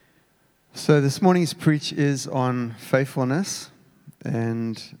So this morning's preach is on faithfulness,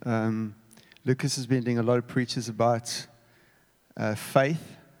 and Lucas has been doing a lot of preaches about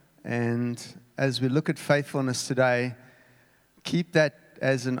faith. And as we look at faithfulness today, keep that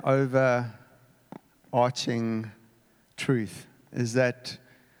as an overarching truth, is that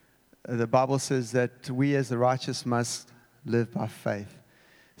the Bible says that we as the righteous must live by faith.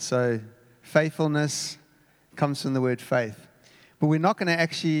 So faithfulness comes from the word faith. But we're not going to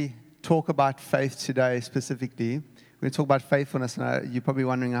actually talk about faith today specifically. We're going to talk about faithfulness, and you're probably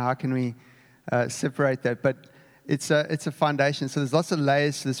wondering how can we separate that. But it's a foundation. So there's lots of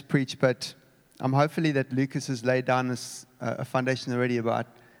layers to this preach, but hopefully that Lucas has laid down a foundation already about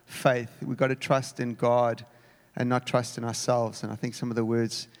faith. We've got to trust in God and not trust in ourselves. And I think some of the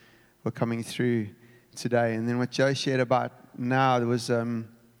words were coming through today. And then what Joe shared about now, there was a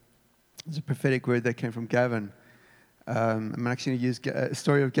prophetic word that came from Gavin. I'm actually going to use a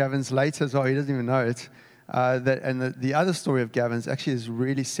story of Gavin's later as well. He doesn't even know it. The other story of Gavin's actually is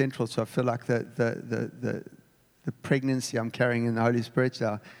really central. So I feel like the pregnancy I'm carrying in the Holy Spirit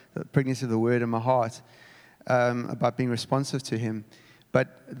now, the pregnancy of the Word in my heart, about being responsive to Him.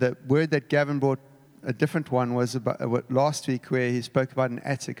 But the word that Gavin brought, a different one, was about last week, where he spoke about an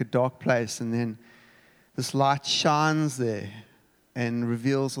attic, a dark place, and then this light shines there and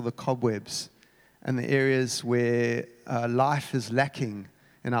reveals all the cobwebs and the areas where life is lacking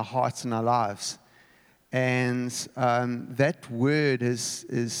in our hearts and our lives. And that word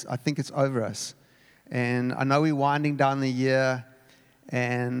is, I think it's over us. And I know we're winding down the year,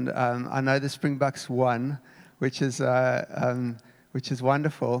 and I know the Springbucks won, which is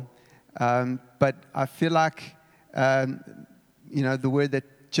wonderful. But I feel like, the word that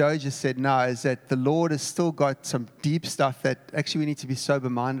Joe just said now is that the Lord has still got some deep stuff that actually we need to be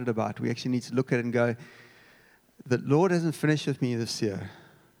sober-minded about. We actually need to look at it and go, the Lord hasn't finished with me this year.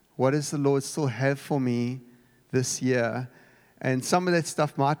 What does the Lord still have for me this year? And some of that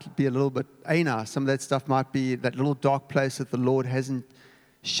stuff might be a little bit anal. Some of that stuff might be that little dark place that the Lord hasn't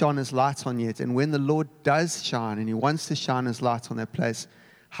shone His light on yet. And when the Lord does shine, and He wants to shine His light on that place,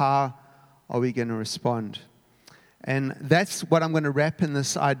 how are we going to respond? And that's what I'm going to wrap in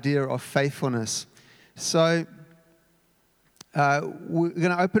this idea of faithfulness. So we're going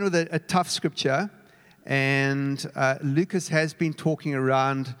to open with a tough scripture. And Lucas has been talking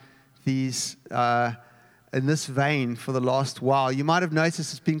around these in this vein for the last while. You might have noticed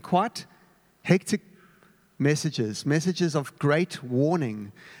it's been quite hectic messages of great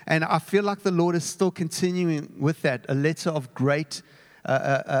warning. And I feel like the Lord is still continuing with that, a letter of great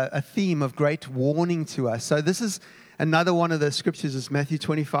a theme of great warning to us. So this is another one of the scriptures, is Matthew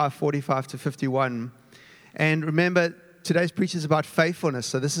 25, 45 to 51. And remember, today's preach is about faithfulness.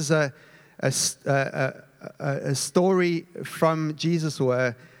 So this is a story from Jesus,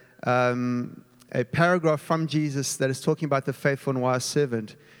 or a paragraph from Jesus that is talking about the faithful and wise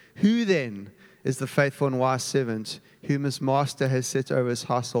servant. Who then is the faithful and wise servant whom his master has set over his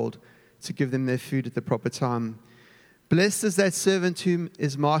household to give them their food at the proper time? Blessed is that servant whom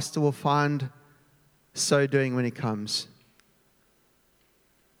his master will find so doing when he comes.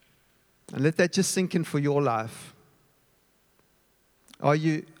 And let that just sink in for your life. Are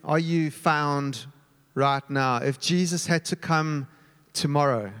you found right now? If Jesus had to come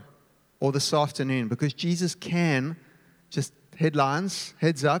tomorrow or this afternoon, because Jesus can, just headlines,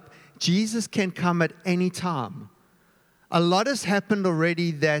 heads up, Jesus can come at any time. A lot has happened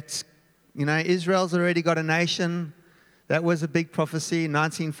already that, Israel's already got a nation. That was a big prophecy in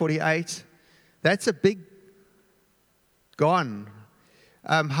 1948. That's a big gone.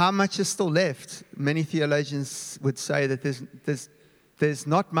 How much is still left? Many theologians would say that there's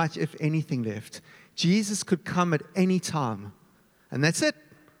not much, if anything, left. Jesus could come at any time. And that's it.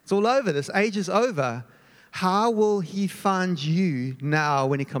 It's all over. This age is over. How will He find you now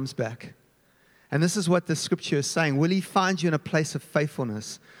when He comes back? And this is what the scripture is saying. Will He find you in a place of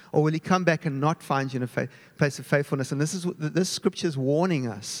faithfulness? Or will He come back and not find you in a place of faithfulness? And this scripture is warning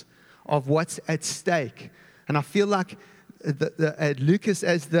us of what's at stake. And I feel like Lucas,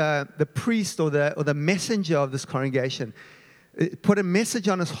 as the priest or the messenger of this congregation, put a message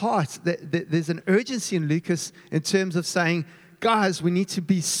on his heart. There's an urgency in Lucas in terms of saying, guys, we need to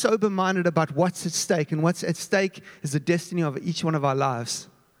be sober-minded about what's at stake. And what's at stake is the destiny of each one of our lives.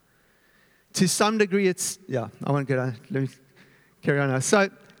 To some degree, I won't go down. Let me carry on now. So,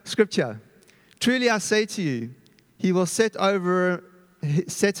 Scripture. Truly I say to you, He will set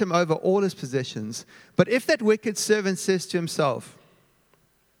him over all his possessions. But if that wicked servant says to himself,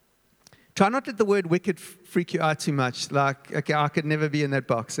 try not to let the word wicked freak you out too much. Like, okay, I could never be in that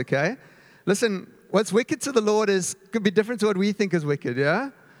box, okay? Listen, what's wicked to the Lord could be different to what we think is wicked,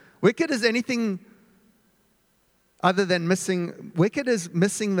 yeah? Wicked is anything other than wicked is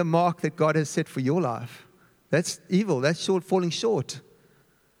missing the mark that God has set for your life. That's evil. That's falling short.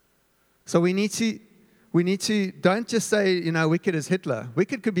 So we need to, don't just say, wicked is Hitler.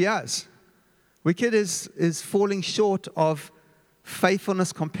 Wicked could be us. Wicked is falling short of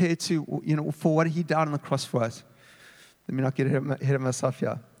faithfulness compared to, for what he died on the cross for us. Let me not get ahead of myself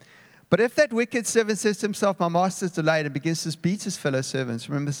here. But if that wicked servant says to himself, my master is delayed, and begins to beat his fellow servants,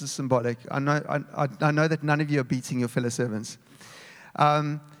 remember this is symbolic. I know that none of you are beating your fellow servants.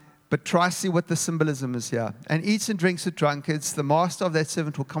 But try to see what the symbolism is here. And eats and drinks with drunkards. The master of that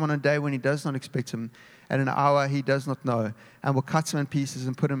servant will come on a day when he does not expect him, at an hour he does not know, and will cut him in pieces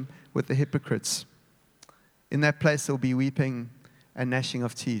and put him with the hypocrites. In that place there will be weeping and gnashing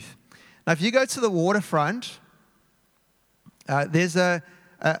of teeth. Now, if you go to the waterfront, there's a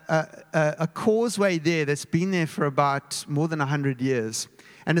causeway there that's been there for about more than 100 years.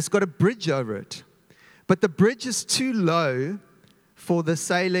 And it's got a bridge over it. But the bridge is too low for the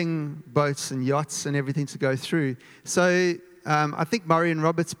sailing boats and yachts and everything to go through. So I think Murray and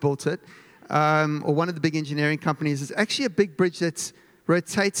Roberts built it, or one of the big engineering companies. It's actually a big bridge that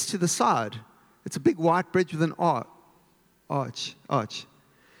rotates to the side. It's a big white bridge with an arch.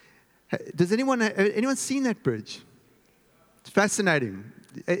 Does anyone seen that bridge? It's fascinating.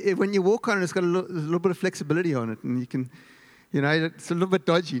 When you walk on it, it's got a little bit of flexibility on it, and you can, it's a little bit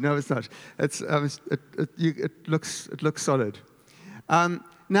dodgy. No, it's not. It looks solid.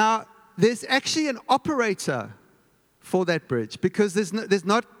 Now, there's actually an operator for that bridge because there's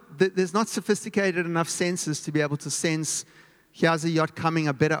not sophisticated enough sensors to be able to sense. Here's a yacht coming.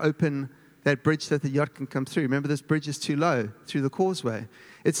 I better open that bridge so that the yacht can come through. Remember, this bridge is too low through the causeway.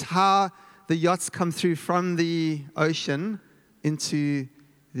 It's how the yachts come through from the ocean into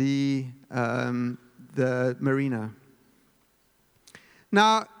the marina.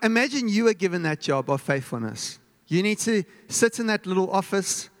 Now, imagine you were given that job of faithfulness. You need to sit in that little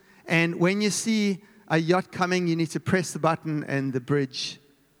office, and when you see a yacht coming, you need to press the button, and the bridge,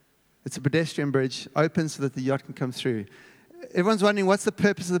 it's a pedestrian bridge, opens so that the yacht can come through. Everyone's wondering, what's the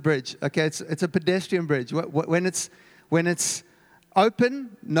purpose of the bridge? Okay, it's a pedestrian bridge. When it's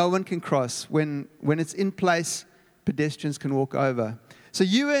open, no one can cross. When it's in place, pedestrians can walk over. So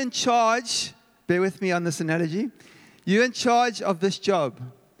you are in charge, bear with me on this analogy, you're in charge of this job.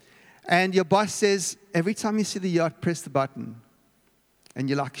 And your boss says, every time you see the yacht, press the button. And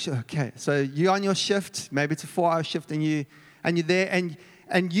you're like, sure, okay. So you're on your shift, maybe it's a 4-hour shift, and you're there,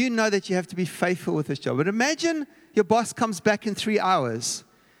 and you know that you have to be faithful with this job. But imagine your boss comes back in 3 hours,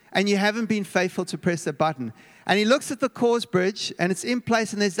 and you haven't been faithful to press that button. And he looks at the cause bridge, and it's in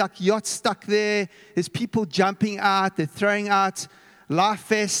place, and there's like yachts stuck there. There's people jumping out. They're throwing out life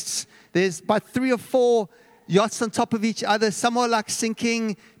vests. There's about 3 or 4 yachts on top of each other. Some are like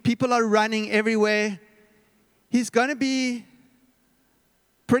sinking. People are running everywhere. He's going to be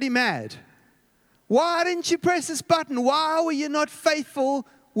pretty mad. Why didn't you press this button? Why were you not faithful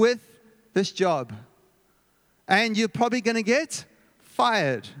with this job? And you're probably going to get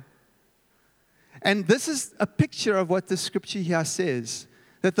fired. And this is a picture of what the scripture here says,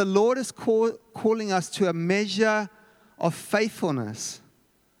 that the Lord is calling us to a measure of faithfulness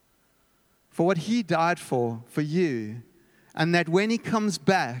for what He died for you, and that when He comes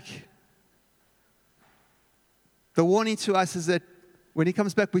back, the warning to us is that when He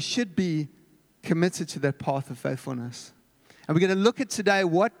comes back, we should be committed to that path of faithfulness. And we're going to look at today,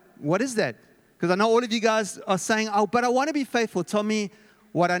 what is that? Because I know all of you guys are saying, oh, but I want to be faithful. Tell me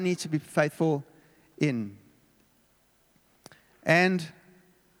what I need to be faithful in. And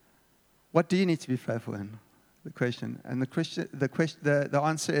what do you need to be faithful in? The question. And the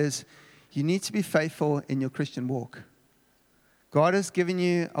answer is, you need to be faithful in your Christian walk. God has given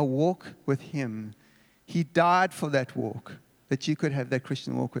you a walk with Him. He died for that walk, that you could have that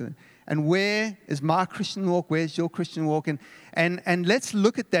Christian walk with Him. And where is my Christian walk? Where's your Christian walk? And let's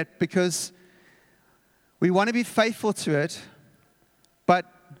look at that, because we want to be faithful to it, but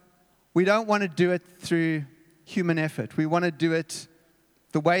we don't want to do it through human effort. We want to do it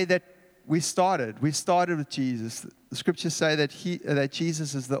the way that we started. We started with Jesus. The scriptures say that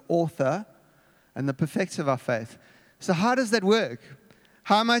Jesus is the author and the perfecter of our faith. So how does that work?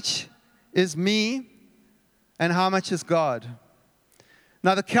 How much is me and how much is God?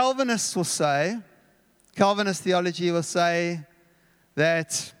 Now the Calvinist theology will say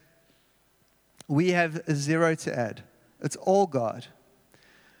that we have a zero to add. It's all God.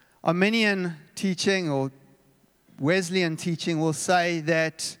 Arminian teaching or Wesleyan teaching will say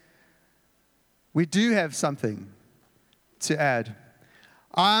that we do have something to add.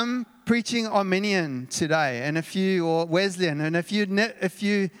 I'm preaching Arminian today, or Wesleyan, and if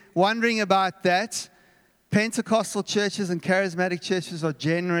you're wondering about that, Pentecostal churches and charismatic churches are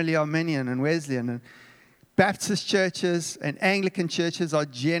generally Arminian and Wesleyan, and Baptist churches and Anglican churches are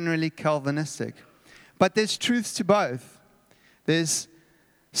generally Calvinistic. But there's truths to both. There's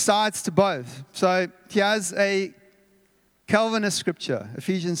sides to both. So here's a Calvinist scripture,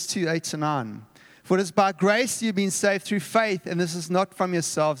 Ephesians 2:8-9. For it is by grace you've been saved through faith, and this is not from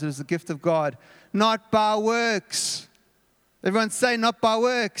yourselves, it is the gift of God, not by works. Everyone say, not by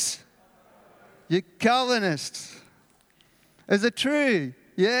works. You Calvinists. Is it true?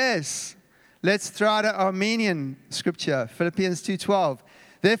 Yes. Let's throw out an Armenian scripture, Philippians 2:12.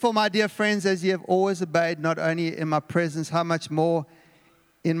 Therefore, my dear friends, as you have always obeyed, not only in my presence, how much more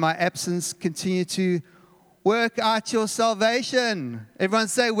in my absence, continue to work out your salvation. Everyone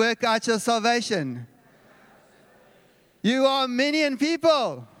say, work out your salvation. You are Armenian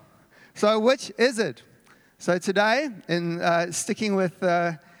people. So which is it? So today, in sticking with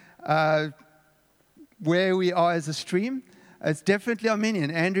where we are as a stream, it's definitely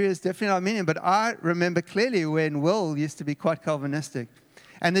Armenian. Andrea is definitely Armenian. But I remember clearly when Will used to be quite Calvinistic.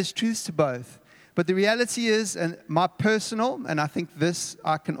 And there's truths to both. But the reality is, and my personal, and I think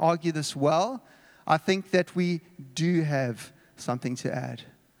I can argue this well, I think that we do have something to add.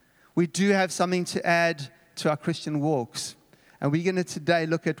 We do have something to add to our Christian walks. And we're going to today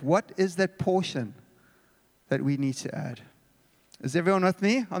look at what is that portion that we need to add. Is everyone with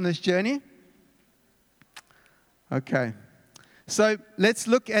me on this journey? Okay. So let's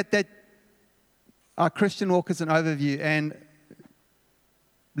look at that, our Christian walk as an overview. And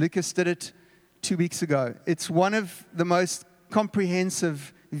Lucas did it 2 weeks ago. It's one of the most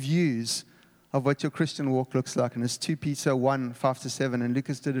comprehensive views of what your Christian walk looks like. And it's 2 Peter 1:5-7. And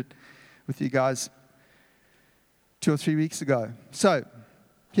Lucas did it with you guys 2 or 3 weeks ago. So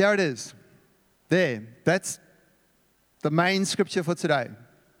here it is. There. That's the main scripture for today.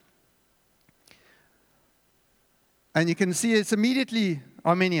 And you can see it's immediately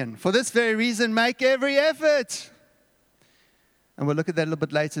Armenian. For this very reason, make every effort. And we'll look at that a little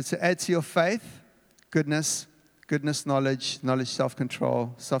bit later. To add to your faith, goodness, knowledge,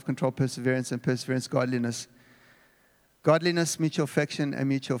 self-control, perseverance, and perseverance, godliness. Godliness, mutual affection, and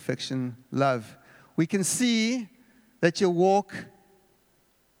mutual affection, love. We can see that your walk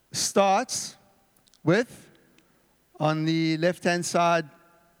starts with, on the left-hand side,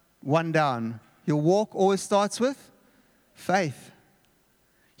 1 down. Your walk always starts with faith.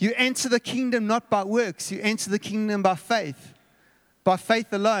 You enter the kingdom not by works. You enter the kingdom by faith. By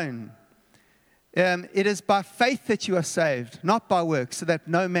faith alone. It is by faith that you are saved, not by works, so that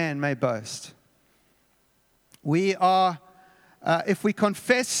no man may boast. We are, if we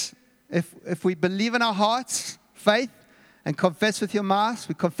confess, if we believe in our hearts, faith, and confess with your mouth,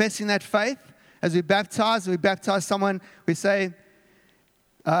 we're confessing that faith. As we baptize someone, we say,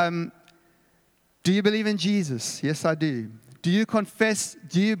 do you believe in Jesus? Yes, I do. Do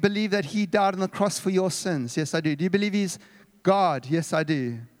you believe that He died on the cross for your sins? Yes, I do. Do you believe He's God? Yes, I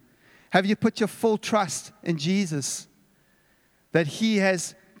do. Have you put your full trust in Jesus? That He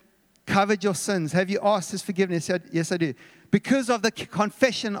has covered your sins? Have you asked His forgiveness? Yes, I do. Because of the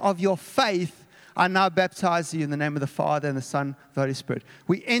confession of your faith, I now baptize you in the name of the Father and the Son and the Holy Spirit.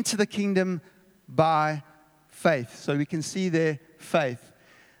 We enter the kingdom by faith. So we can see there faith.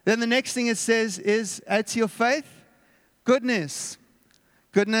 Then the next thing it says is, add to your faith, goodness.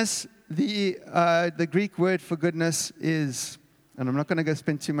 Goodness, the Greek word for goodness is, and I'm not going to go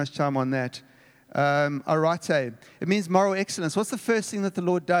spend too much time on that, arete. It means moral excellence. What's the first thing that the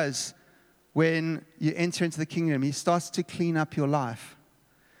Lord does when you enter into the kingdom? He starts to clean up your life.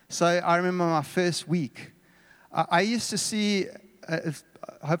 So I remember my first week. I used to see,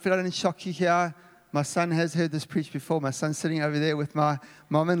 hopefully I didn't shock you here, my son has heard this preached before. My son's sitting over there with my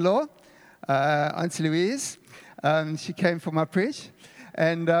mom-in-law, Auntie Louise. She came for my preach.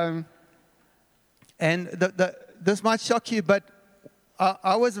 And this might shock you, but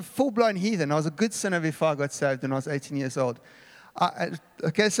I was a full-blown heathen. I was a good sinner before I got saved when I was 18 years old.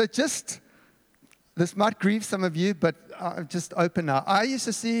 Okay, so this might grieve some of you, but I'm just open now. I used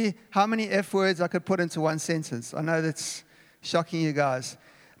to see how many F words I could put into one sentence. I know that's shocking you guys.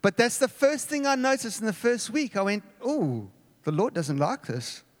 But that's the first thing I noticed in the first week. I went, oh, the Lord doesn't like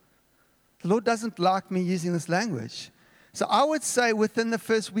this. The Lord doesn't like me using this language. So I would say within the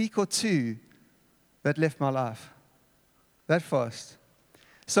first week or two, that left my life. That fast.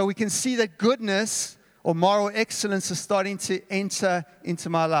 So we can see that goodness or moral excellence is starting to enter into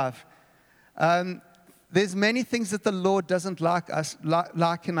my life. There's many things that the Lord doesn't like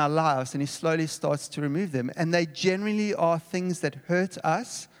in our lives, and He slowly starts to remove them. And they generally are things that hurt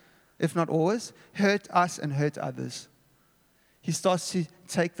us if not always, hurt us and hurt others. He starts to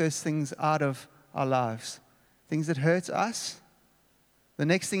take those things out of our lives. Things that hurt us. The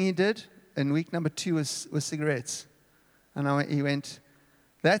next thing he did in week number 2 was cigarettes. And he went,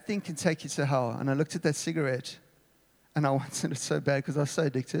 that thing can take you to hell. And I looked at that cigarette, and I wanted it so bad because I was so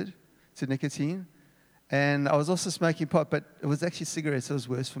addicted to nicotine. And I was also smoking pot, but it was actually cigarettes that was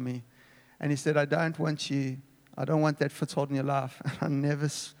worse for me. And he said, I don't want that foothold in your life. And I never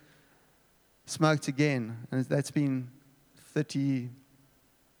smoked again. And that's been 32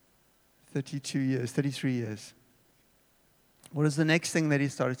 years, 33 years. What is the next thing that he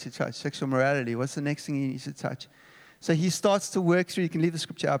started to touch? Sexual morality. What's the next thing he needs to touch? So he starts to work through, you can leave the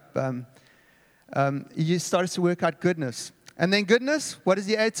scripture up. He starts to work out goodness. And then goodness, what does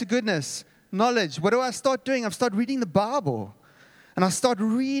he add to goodness? Knowledge. What do I start doing? I start reading the Bible. And I start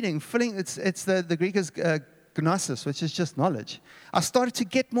reading, it's the Greek is gnosis, which is just knowledge. I started to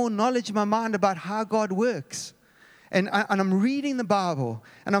get more knowledge in my mind about how God works. And I'm reading the Bible,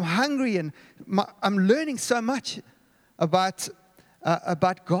 and I'm hungry, and I'm learning so much about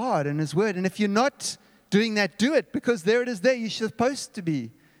God and His Word. And if you're not doing that, do it, because there it is there. You're supposed to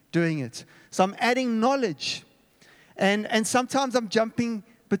be doing it. So I'm adding knowledge. And sometimes I'm jumping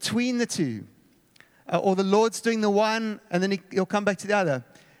between the two. Or the Lord's doing the one, and then He'll come back to the other.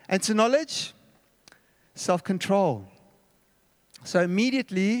 And to knowledge, self-control. So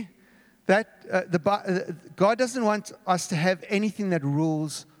immediately, God doesn't want us to have anything that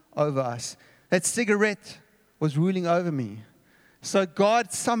rules over us. That cigarette was ruling over me. So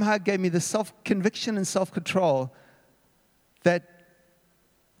God somehow gave me the self-conviction and self-control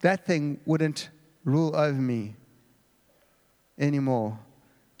that thing wouldn't rule over me anymore.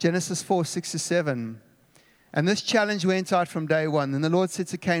 Genesis 4:6-7. And this challenge went out from day one. And the Lord said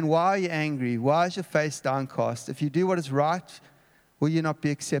to Cain, why are you angry? Why is your face downcast? If you do what is right, will you not be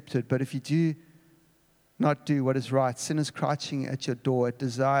accepted? But if you do not do what is right, sin is crouching at your door. It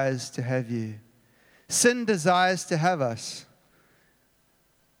desires to have you. Sin desires to have us.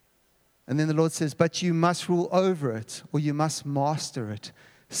 And then the Lord says, but you must rule over it, or you must master it.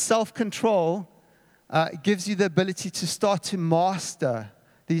 Self-control gives you the ability to start to master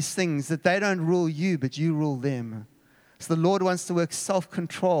these things, that they don't rule you, but you rule them. So the Lord wants to work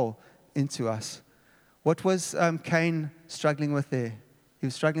self-control into us. What was Cain struggling with there? He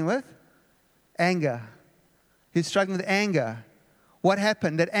was struggling with anger. He was struggling with anger. What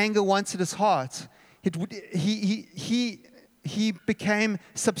happened? That anger wanted his heart. He became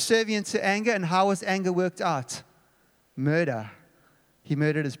subservient to anger, and how was anger worked out? Murder. He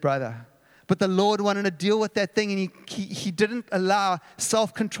murdered his brother. But the Lord wanted to deal with that thing, and he didn't allow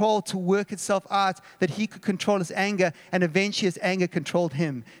self-control to work itself out, that he could control his anger, and eventually his anger controlled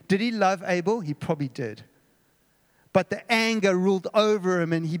him. Did he love Abel? He probably did. But the anger ruled over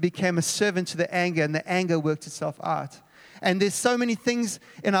him, and he became a servant to the anger, and the anger worked itself out. And there's so many things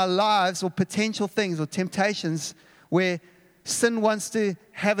in our lives, or potential things, or temptations, where sin wants to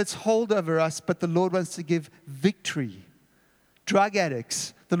have its hold over us, but the Lord wants to give victory. Drug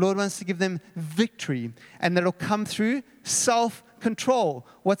addicts, the Lord wants to give them victory, and that'll come through self-control.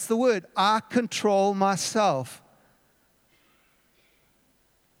 What's the word? I control myself.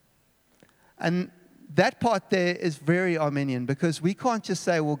 And that part there is very Arminian, because we can't just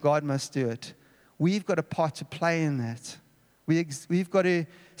say, well, God must do it. We've got a part to play in that. We've got to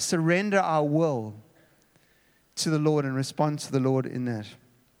surrender our will to the Lord and respond to the Lord in that.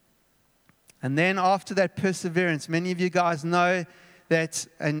 And then after that, perseverance. Many of you guys know that,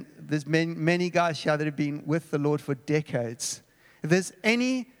 and there's many guys here that have been with the Lord for decades. If there's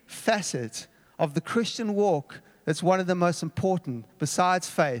any facet of the Christian walk that's one of the most important, besides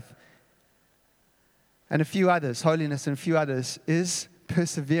faith and a few others, holiness and a few others, is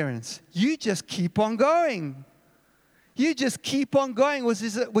perseverance. You just keep on going. You just keep on going, which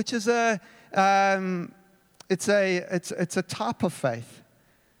is a type of faith.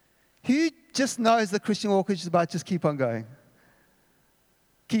 Who just knows the Christian walk is about just keep on going?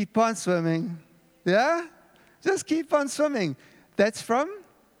 Keep on swimming. Yeah? Just keep on swimming. That's from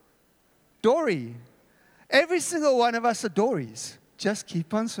Dory. Every single one of us are Dories. Just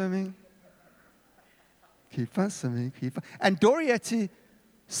keep on swimming. Keep on swimming. And Dory had to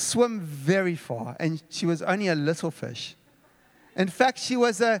swim very far, and she was only a little fish. In fact, she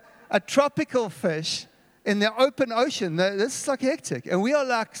was a tropical fish in the open ocean. This is like hectic. And we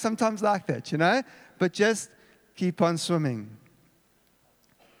are sometimes like that, you know? But just keep on swimming.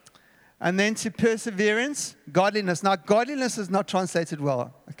 And then to perseverance, godliness. Now, godliness is not translated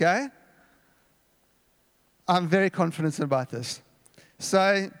well, okay? I'm very confident about this.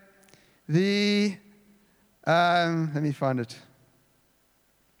 So, let me find it.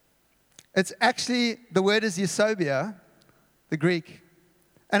 It's actually, the word is eusobia, the Greek,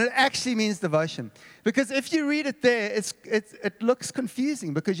 and it actually means devotion. Because if you read it there, it looks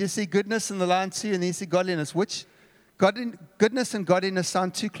confusing because you see goodness in the line 2 and then you see godliness, which goodness and godliness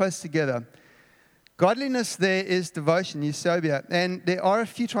sound too close together. Godliness there is devotion, eusobia, and there are a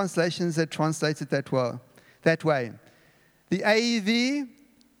few translations that translate it that way. The AEV,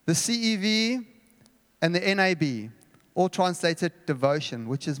 the CEV, and the NAB all translate it devotion,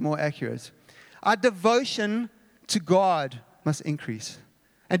 which is more accurate. Our devotion to God must increase.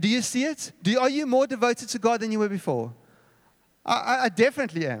 And do you see it? Are you more devoted to God than you were before? I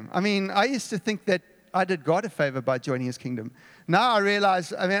definitely am. I mean, I used to think that I did God a favor by joining His kingdom. Now I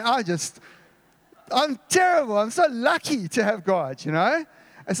realize, I'm terrible. I'm so lucky to have God, And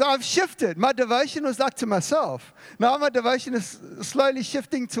so I've shifted. My devotion was like to myself. Now my devotion is slowly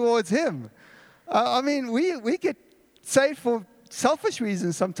shifting towards Him. We get saved for selfish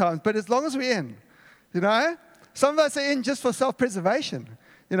reasons sometimes, but as long as we're in, Some of us are in just for self-preservation,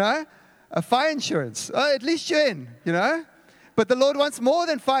 a fire insurance. At least you're in, But the Lord wants more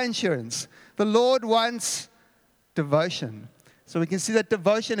than fire insurance. The Lord wants devotion. So we can see that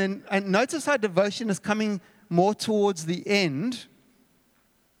devotion, and notice how devotion is coming more towards the end.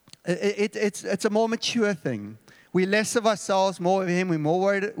 It's a more mature thing. We're less of ourselves, more of Him.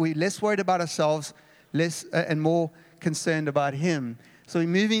 We're less worried about ourselves, less and more concerned about Him. So we're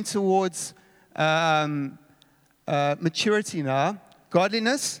moving towards maturity now.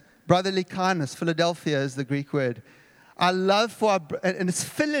 Godliness, brotherly kindness. Philadelphia is the Greek word. Our love for and it's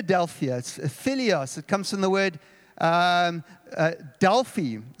Philadelphia. It's philios. It comes from the word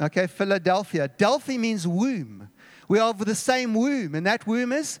Delphi. Okay, Philadelphia. Delphi means womb. We are of the same womb, and that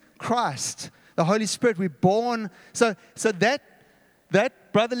womb is Christ, the Holy Spirit. We're born. So that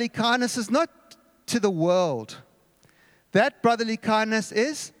brotherly kindness is not to the world. That brotherly kindness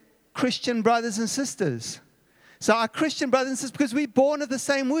is Christian brothers and sisters. So our Christian brothers and sisters, because we're born of the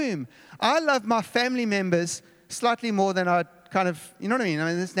same womb. I love my family members slightly more than I kind of, you know what I mean?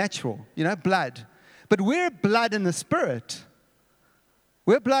 It's natural, blood. But we're blood in the Spirit.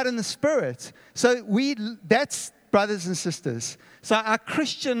 We're blood in the Spirit. So that's brothers and sisters. So our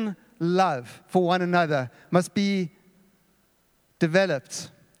Christian love for one another must be developed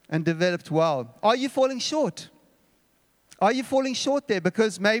and developed well. Are you falling short? Are you falling short there?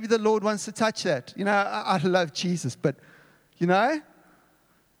 Because maybe the Lord wants to touch that. I love Jesus, but,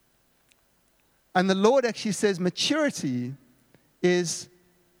 And the Lord actually says maturity is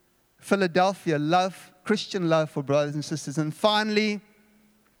Philadelphia, love, Christian love for brothers and sisters. And finally,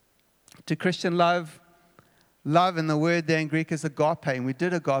 to Christian love in the word there in Greek is agape. And we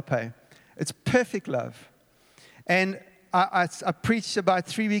did agape. It's perfect love. And I preached about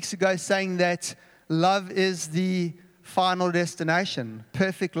 3 weeks ago saying that love is the final destination.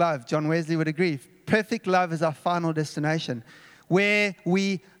 Perfect love. John Wesley would agree. Perfect love is our final destination, where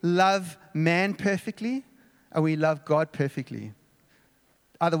we love man perfectly and we love God perfectly.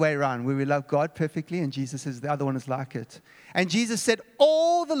 Other way around, where we love God perfectly, and Jesus says the other one is like it. And Jesus said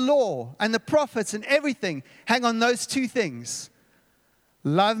all the law and the prophets and everything hang on those two things.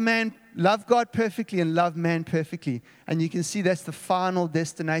 Love God perfectly and love man perfectly. And you can see that's the final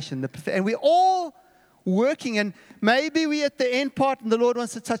destination. And we're all working, and maybe we're at the end part and the Lord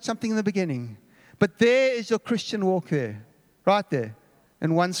wants to touch something in the beginning. But there is your Christian walk there, right there,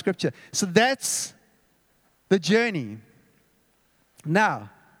 in one scripture. So that's the journey. Now,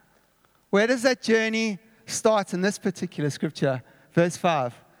 where does that journey start in this particular scripture? Verse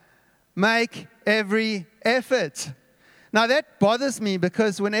 5. Make every effort. Now that bothers me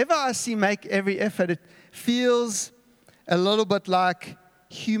because whenever I see make every effort, it feels a little bit like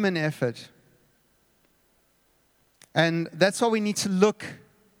human effort. And that's why we need to look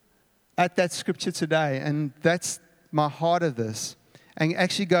at that scripture today. And that's my heart of this. And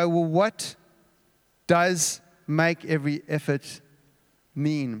actually go, well, what does make every effort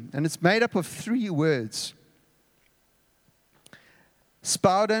mean? And it's made up of 3 words.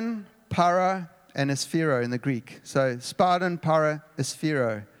 Spoudon, para, and esphero in the Greek. So spoudon, para,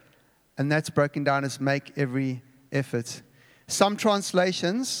 esphero. And that's broken down as make every effort. Some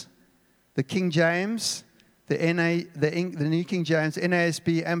translations, the King James, the New King James,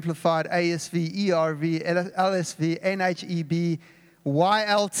 NASB, Amplified, ASV, ERV, LSV, NHEB,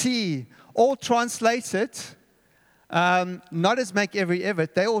 YLT, all translate it not as make every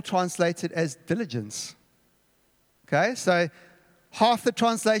effort, they all translate it as diligence. Okay, so half the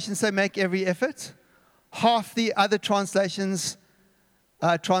translations say make every effort, half the other translations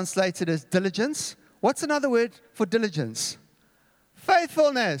translate it as diligence. What's another word for diligence?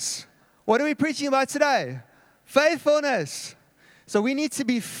 Faithfulness. What are we preaching about today? Faithfulness. So we need to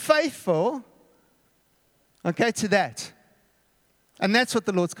be faithful, okay, to that. And that's what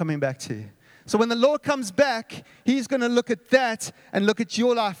the Lord's coming back to. So when the Lord comes back, He's going to look at that and look at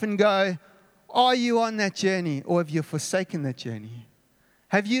your life and go, are you on that journey, or have you forsaken that journey?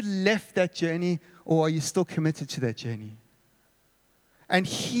 Have you left that journey, or are you still committed to that journey? And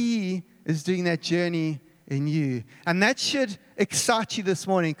He is doing that journey in you. And that should excite you this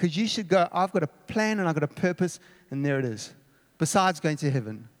morning, because you should go, I've got a plan and I've got a purpose, and there it is. Besides going to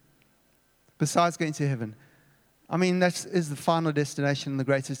heaven. Besides going to heaven. I mean, that is the final destination and the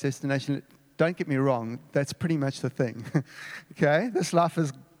greatest destination. Don't get me wrong, that's pretty much the thing. Okay? This life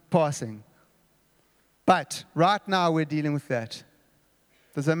is passing. But right now we're dealing with that.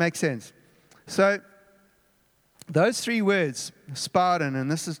 Does that make sense? So, those three words, Spartan, and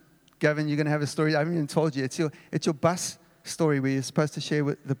this is, Gavin, you're going to have a story. I haven't even told you. It's your bus story where you're supposed to share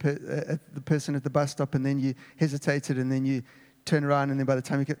with the person at the bus stop, and then you hesitated, and then you turn around, and then by the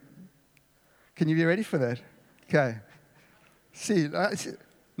time you get... Can you be ready for that? Okay. See,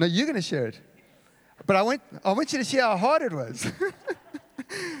 no, you're going to share it. But I want you to see how hard it was.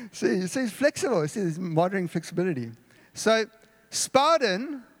 See, it's flexible. See, there's modern flexibility. So,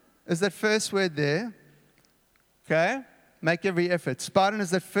 Spartan is that first word there. Okay? Make every effort. Spartan is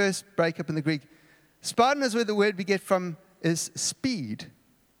that first breakup in the Greek. Spartan is where the word we get from is speed.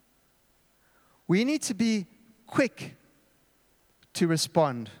 We need to be quick to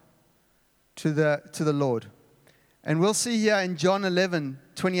respond to the Lord. And we'll see here in John 11,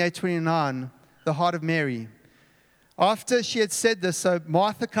 28, 29, the heart of Mary. After she had said this, so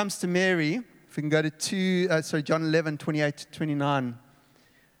Martha comes to Mary. If we can go to John 11, 28, 29.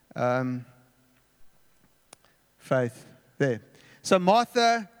 Faith. There. So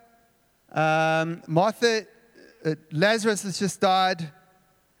Martha, Lazarus has just died.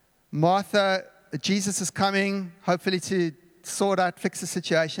 Martha, Jesus is coming, hopefully to sort out, fix the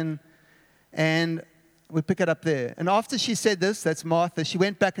situation. And we pick it up there. And after she said this, that's Martha, she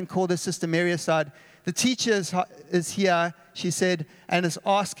went back and called her sister Mary aside. The teacher is here, she said, and is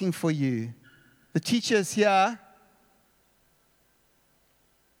asking for you. The teacher is here.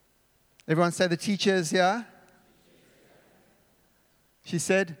 Everyone say the teacher is here. She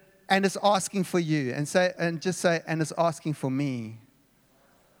said, and is asking for you. And just say, and is asking for me.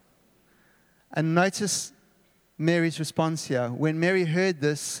 And notice Mary's response here. When Mary heard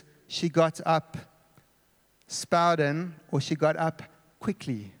this, she got up, spouting, or she got up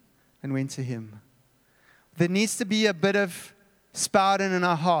quickly and went to him. There needs to be a bit of spouting in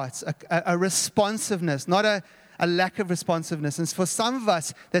our hearts, a responsiveness, not a lack of responsiveness. And for some of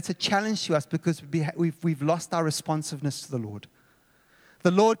us, that's a challenge to us because we've lost our responsiveness to the Lord.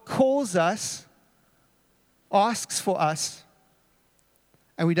 The Lord calls us, asks for us,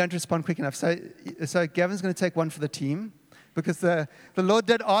 and we don't respond quick enough. So Gavin's going to take one for the team because the Lord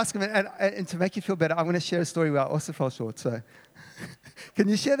did ask him, and to make you feel better, I'm going to share a story where I also fell short. So can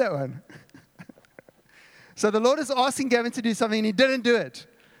you share that one? So the Lord is asking Gavin to do something, and he didn't do it.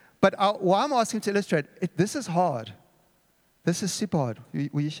 But why I'm asking him to illustrate, this is hard. This is super hard.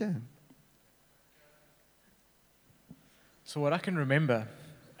 Will you share? So what I can remember,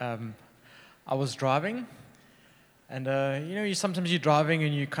 I was driving, and sometimes you're driving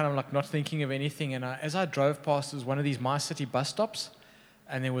and you're kind of like not thinking of anything. And as I drove past, it was one of these My City bus stops,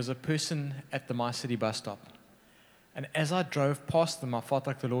 and there was a person at the My City bus stop. And as I drove past them, I felt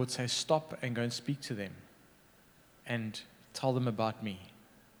like the Lord say, "Stop and go and speak to them, and tell them about me."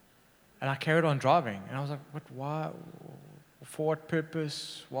 And I carried on driving, and I was like, "What? Why? For what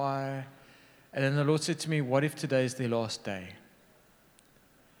purpose? Why?" And then the Lord said to me, "What if today is their last day?"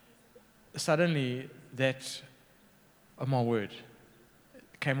 Suddenly, that, oh my word,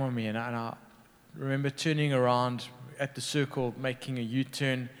 came on me. And I remember turning around at the circle, making a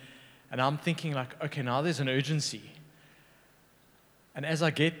U-turn. And I'm thinking like, okay, now there's an urgency. And as I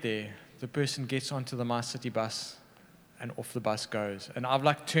get there, the person gets onto the My City bus and off the bus goes. And I've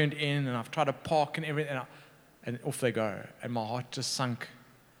like turned in and I've tried to park and everything. And off they go. And my heart just sunk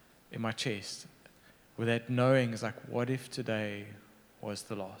in my chest with that knowing is like, what if today was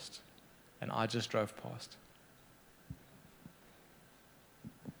the last? And I just drove past.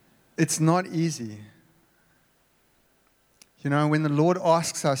 It's not easy. When the Lord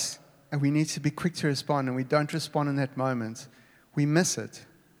asks us and we need to be quick to respond and we don't respond in that moment, we miss it.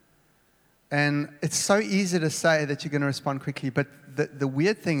 And it's so easy to say that you're going to respond quickly, but the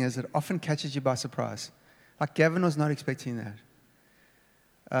weird thing is it often catches you by surprise. Like Gavin was not expecting that.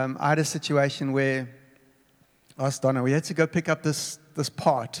 I had a situation where I asked Donna, we had to go pick up this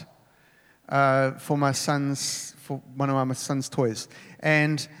part for one of my son's toys.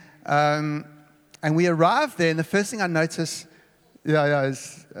 And we arrived there, and the first thing I noticed, Yeah,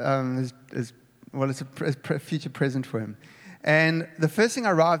 it's a future present for him. And the first thing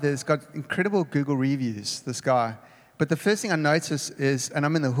I arrived there, it's got incredible Google reviews, this guy. But the first thing I noticed is, and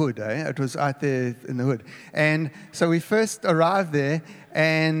I'm in the hood, it was out there in the hood. And so we first arrived there,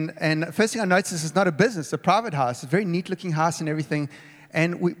 and the first thing I noticed is it's not a business, it's a private house. It's a very neat-looking house and everything.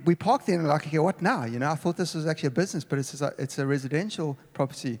 And we parked there and we're like, okay, what now? You know, I thought this was actually a business, but it's a residential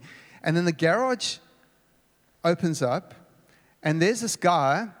property. And then the garage opens up, and there's this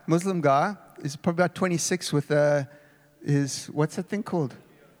guy, Muslim guy, he's probably about 26 with what's that thing called?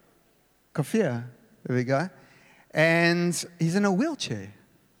 Kafir. There we go. And he's in a wheelchair.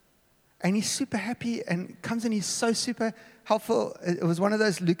 And he's super happy and comes in, he's so super helpful. It was one of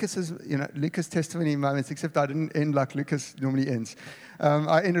those Lucas testimony moments, except I didn't end like Lucas normally ends.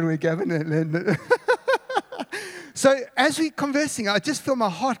 I ended with Gavin. And so as we're conversing, I just feel my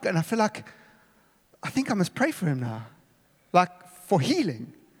heart, and I feel like, I think I must pray for him now. Like, for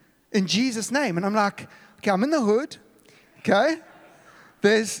healing. In Jesus' name. And I'm like, okay, I'm in the hood. Okay?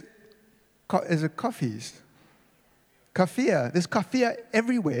 Is it coffees? Kafir. There's kafir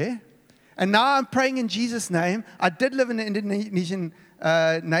everywhere. And now I'm praying in Jesus' name. I did live in an Indonesian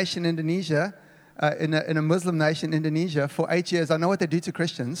nation, Indonesia, in a Muslim nation, Indonesia, for 8 years. I know what they do to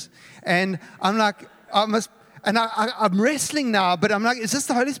Christians. And I'm like, I'm wrestling now, but I'm like, is this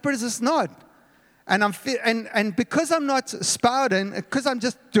the Holy Spirit? Is this not? And because I'm not spouting, because I'm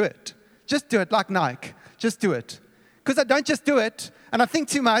just do it like Nike. Just do it. Because I don't just do it, and I think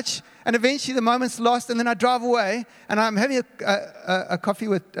too much, and eventually the moment's lost, and then I drive away, and I'm having a coffee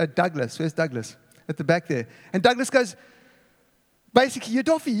with Douglas. Where's Douglas? At the back there. And Douglas goes, basically, you're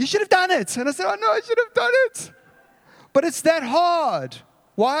Doffy, you should have done it. And I said, oh, no, I should have done it. But it's that hard.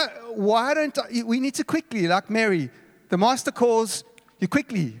 Why don't we need to quickly, like Mary, the master calls you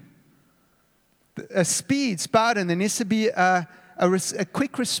quickly. A speed, Spartan, there needs to be a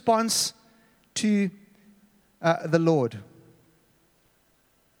quick response to the Lord.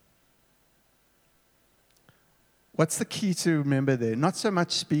 What's the key to remember there? Not so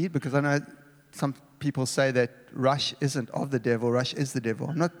much speed, because I know some people say that rush isn't of the devil, rush is the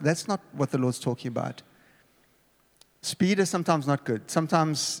devil. That's not what the Lord's talking about. Speed is sometimes not good.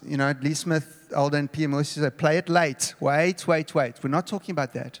 Sometimes, Lee Smith, Alden, PM, used to say, play it late. Wait. We're not talking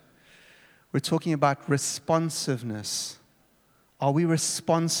about that. We're talking about responsiveness. Are we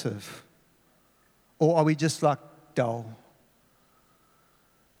responsive? Or are we just like dull?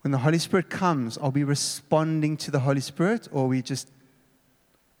 When the Holy Spirit comes, are we responding to the Holy Spirit? Or are we just,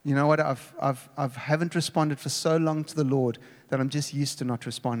 you know what, I haven't responded for so long to the Lord that I'm just used to not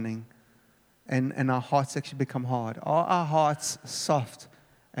responding. And our hearts actually become hard. Are our hearts soft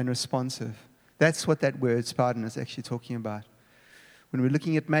and responsive? That's what that word, pardon, is actually talking about. When we're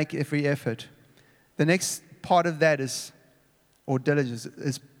looking at make every effort, the next part of that is, or diligence,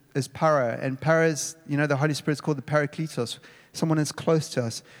 is para. And para is, the Holy Spirit is called the Parakletos, someone that's close to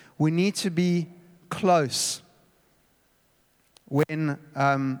us. We need to be close when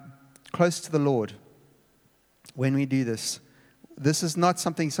close to the Lord when we do this. This is not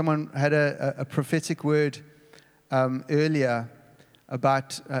something, someone had a prophetic word earlier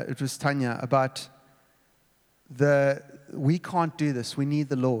about, it was Tanya, about we can't do this. We need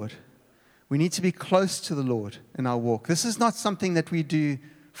the Lord. We need to be close to the Lord in our walk. This is not something that we do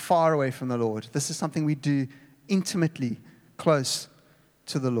far away from the Lord. This is something we do intimately close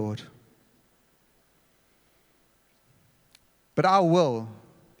to the Lord. But our will,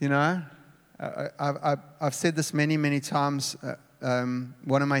 I've said this many, many times.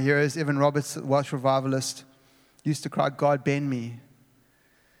 One of my heroes, Evan Roberts, Welsh revivalist, used to cry, God, bend me.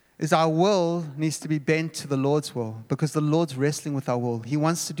 Is our will needs to be bent to the Lord's will, because the Lord's wrestling with our will. He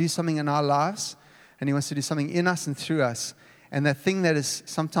wants to do something in our lives, and He wants to do something in us and through us. And the thing that is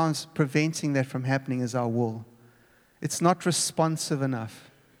sometimes preventing that from happening is our will. It's not responsive enough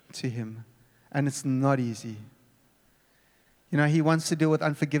to Him, and it's not easy. He wants to deal with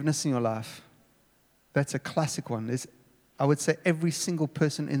unforgiveness in your life. That's a classic one. I would say every single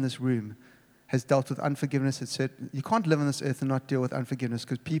person in this room has dealt with unforgiveness. You can't live on this earth and not deal with unforgiveness,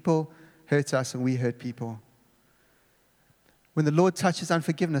 because people hurt us and we hurt people. When the Lord touches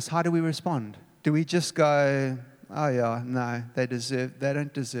unforgiveness, how do we respond? Do we just go, oh yeah, no, they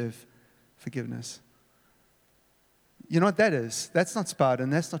don't deserve forgiveness? You know what that is? That's not Spartan,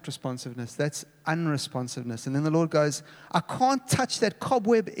 that's not responsiveness, that's unresponsiveness. And then the Lord goes, I can't touch that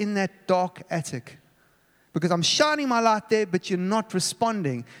cobweb in that dark attic, because I'm shining my light there, but you're not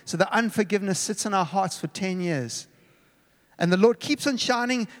responding. So the unforgiveness sits in our hearts for 10 years. And the Lord keeps on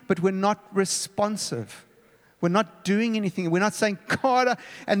shining, but we're not responsive. We're not doing anything. We're not saying, God,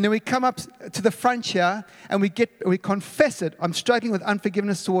 and then we come up to the front here and we confess it. I'm struggling with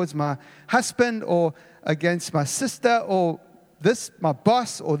unforgiveness towards my husband or against my sister or my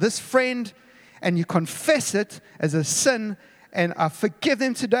boss or this friend. And you confess it as a sin. And I forgive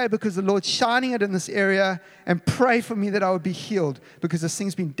them today because the Lord's shining it in this area, and pray for me that I would be healed because this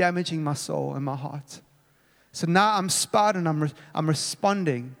thing's been damaging my soul and my heart. So now I'm sparred and I'm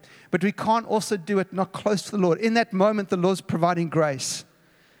responding. But we can't also do it not close to the Lord. In that moment, the Lord's providing grace.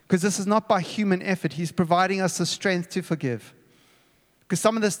 Because this is not by human effort. He's providing us the strength to forgive. Because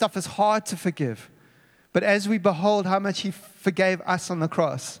some of this stuff is hard to forgive. But as we behold how much He forgave us on the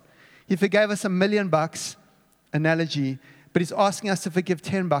cross, He forgave us $1 million, analogy, but He's asking us to forgive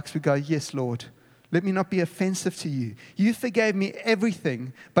 $10. We go, yes, Lord. Let me not be offensive to you. You forgave me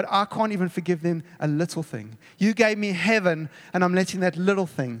everything, but I can't even forgive them a little thing. You gave me heaven, and I'm letting that little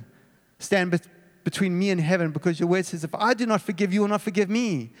thing stand between me and heaven, because your word says, if I do not forgive, you will not forgive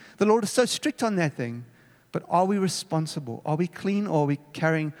me. The Lord is so strict on that thing. But are we responsible? Are we clean, or are we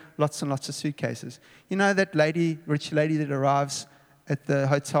carrying lots and lots of suitcases? You know that rich lady that arrives at the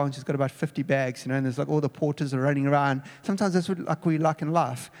hotel and she's got about 50 bags, and there's like all the porters are running around. Sometimes that's what we like in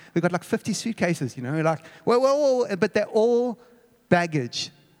life. We've got like 50 suitcases, We're like, well, but they're all baggage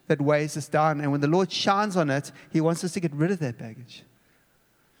that weighs us down. And when the Lord shines on it, He wants us to get rid of that baggage.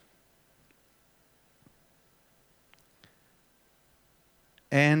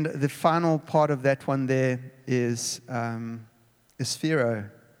 And the final part of that one there is Sphero.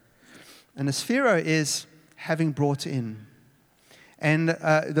 And a Sphero is having brought in. And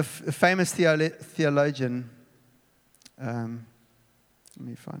the famous theologian, let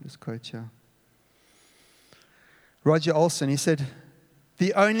me find his quote here. Roger Olson, he said,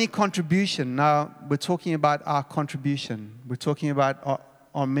 the only contribution, now we're talking about our contribution. We're talking about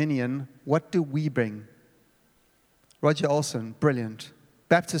Arminian. What do we bring? Roger Olson, brilliant.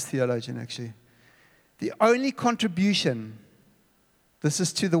 Baptist theologian, actually. The only contribution, this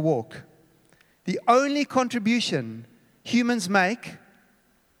is to the walk, the only contribution humans make,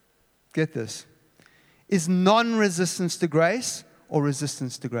 get this, is non-resistance to grace or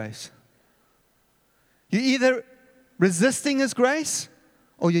resistance to grace. You're either resisting His grace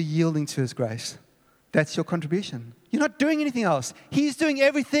or you're yielding to His grace. That's your contribution. You're not doing anything else. He's doing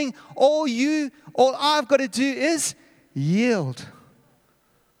everything. All I've got to do is yield.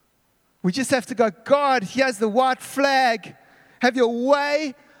 We just have to go, God, here's the white flag. Have your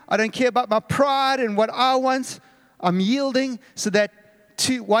way. I don't care about my pride and what I want. I'm yielding so that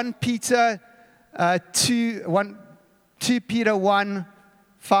 2 Peter 1,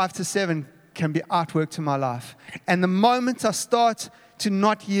 5-7 can be outworked in my life. And the moment I start to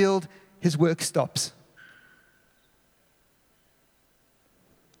not yield, His work stops.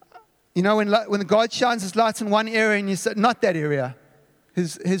 When God shines His lights in one area and you say, not that area,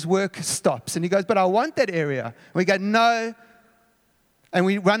 His work stops. And He goes, but I want that area. And we go, no. And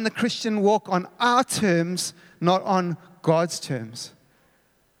we run the Christian walk on our terms, not on God's terms.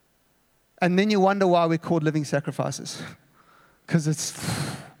 And then you wonder why we're called living sacrifices. Because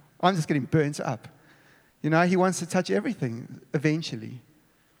I'm just getting burnt up. He wants to touch everything eventually.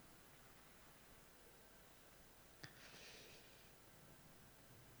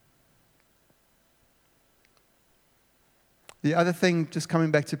 The other thing, just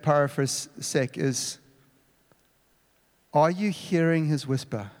coming back to Para for a sec, is, are you hearing His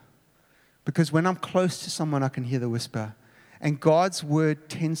whisper? Because when I'm close to someone, I can hear the whisper. And God's word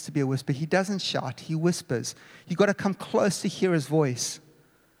tends to be a whisper. He doesn't shout, He whispers. You've got to come close to hear His voice.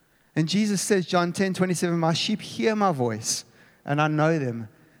 And Jesus says, John 10:27, my sheep hear my voice, and I know them,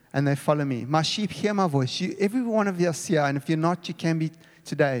 and they follow me. My sheep hear my voice. Every one of us here, and if you're not, you can be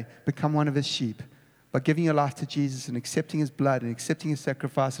today, become one of His sheep. By giving your life to Jesus and accepting His blood and accepting His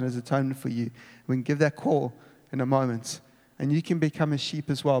sacrifice and His atonement for you. We can give that call in a moment. And you can become a sheep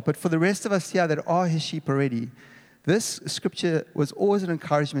as well. But for the rest of us here that are His sheep already, this scripture was always an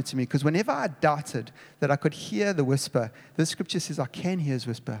encouragement to me. Because whenever I doubted that I could hear the whisper, this scripture says I can hear His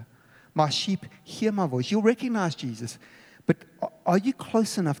whisper. My sheep hear my voice. You'll recognize Jesus. But are you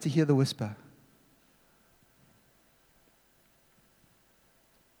close enough to hear the whisper?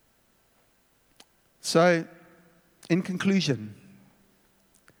 So, in conclusion,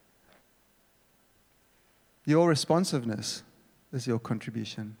 your responsiveness is your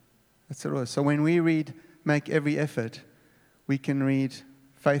contribution. That's it all. So when we read, make every effort, we can read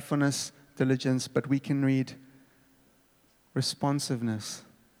faithfulness, diligence, but we can read responsiveness.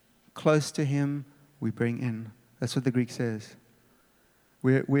 Close to Him, we bring in. That's what the Greek says.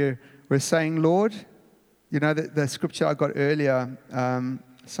 We're saying, Lord, the scripture I got earlier,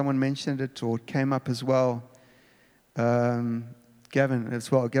 someone mentioned it or it came up as well. Gavin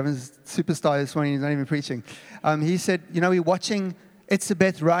as well. Gavin's superstar this morning. He's not even preaching. He said, we're watching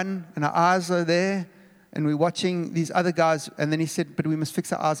Etzebeth run, and our eyes are there, and we're watching these other guys. And then he said, but we must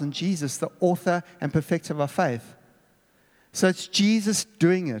fix our eyes on Jesus, the author and perfecter of our faith. So it's Jesus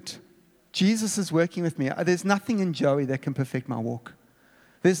doing it. Jesus is working with me. There's nothing in Joey that can perfect my walk.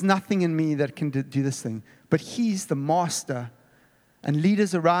 There's nothing in me that can do this thing. But he's the master. And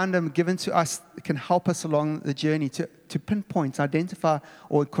leaders around him given to us can help us along the journey to pinpoint, identify,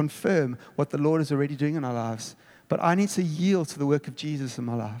 or confirm what the Lord is already doing in our lives. But I need to yield to the work of Jesus in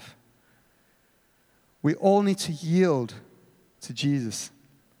my life. We all need to yield to Jesus.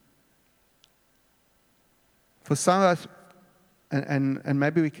 For some of us, and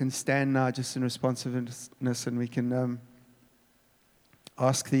maybe we can stand now just in responsiveness, and we can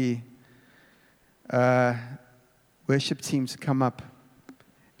ask the worship team to come up.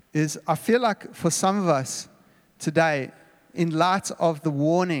 I feel like for some of us today, in light of the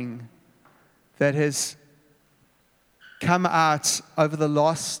warning that has come out over the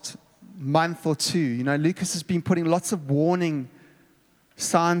last month or two, Lucas has been putting lots of warning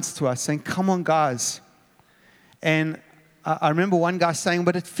signs to us, saying, come on, guys. And I remember one guy saying,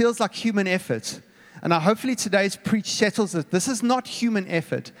 but it feels like human effort. And hopefully today's preach settles it. This is not human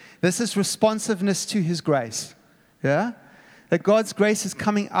effort. This is responsiveness to His grace. Yeah? That God's grace is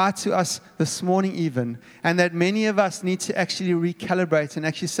coming out to us this morning even. And that many of us need to actually recalibrate and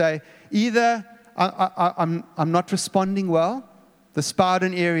actually say, either I'm not responding well, the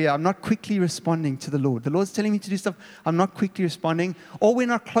Spouden area, I'm not quickly responding to the Lord. The Lord's telling me to do stuff, I'm not quickly responding. Or we're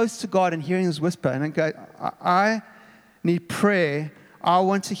not close to God and hearing His whisper. And I go, I need prayer. I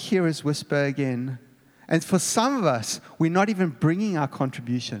want to hear His whisper again. And for some of us, we're not even bringing our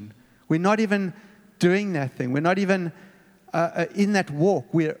contribution. We're not even doing that thing. We're not even in that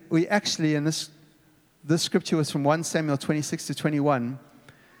walk. We actually, and this scripture was from 1 Samuel 26 to 21.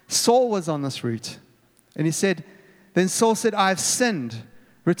 Saul was on this route. And he said, then Saul said, I have sinned.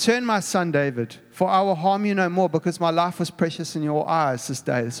 Return my son David, for I will harm you no more, because my life was precious in your eyes this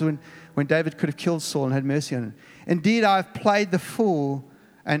day. This is when David could have killed Saul and had mercy on him. Indeed, I have played the fool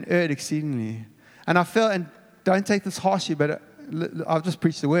and erred exceedingly. And I felt, and don't take this harshly, but I'll just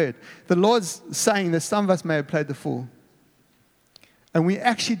preach the word. The Lord's saying that some of us may have played the fool. And we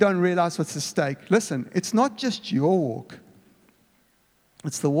actually don't realize what's at stake. Listen, it's not just your walk.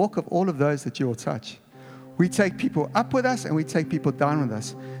 It's the walk of all of those that you will touch. We take people up with us and we take people down with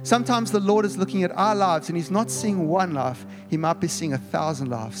us. Sometimes the Lord is looking at our lives and He's not seeing one life. He might be seeing 1,000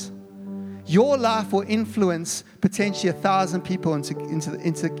 lives. Your life will influence potentially 1,000 people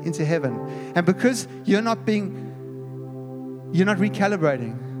into heaven. And because you're not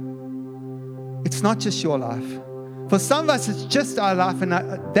recalibrating, it's not just your life. For some of us, it's just our life, and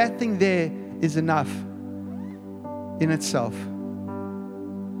that thing there is enough in itself.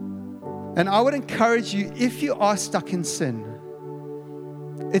 And I would encourage you, if you are stuck in sin,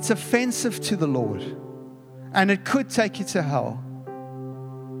 it's offensive to the Lord, and it could take you to hell.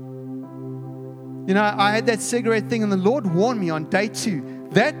 I had that cigarette thing, and the Lord warned me on day 2.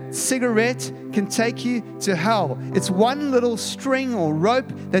 That cigarette can take you to hell. It's one little string or rope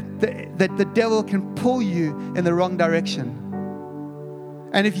that the devil can pull you in the wrong direction.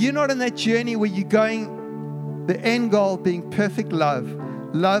 And if you're not in that journey where you're going, the end goal being perfect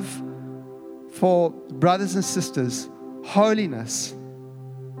love for brothers and sisters, holiness,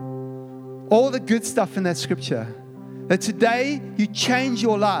 all the good stuff in that scripture, that today you change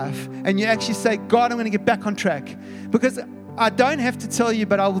your life and you actually say, God, I'm going to get back on track. Because I don't have to tell you,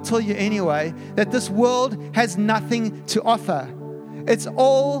 but I will tell you anyway, that this world has nothing to offer. It's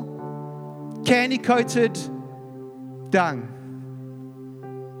all candy-coated dung.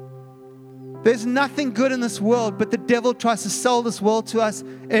 There's nothing good in this world, but the devil tries to sell this world to us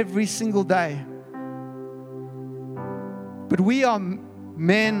every single day. But we are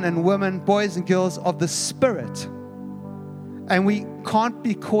men and women, boys and girls of the Spirit. And we can't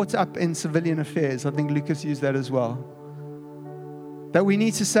be caught up in civilian affairs. I think Lucas used that as well. That we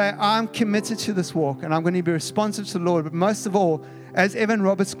need to say, I'm committed to this walk and I'm going to be responsive to the Lord. But most of all, as Evan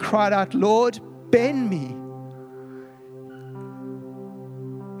Roberts cried out, Lord, bend me.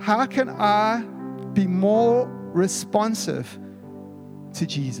 How can I be more responsive to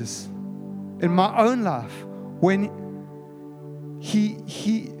Jesus in my own life when He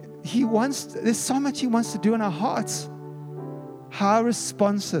wants, there's so much He wants to do in our hearts. How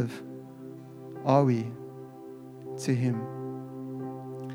responsive are we to Him?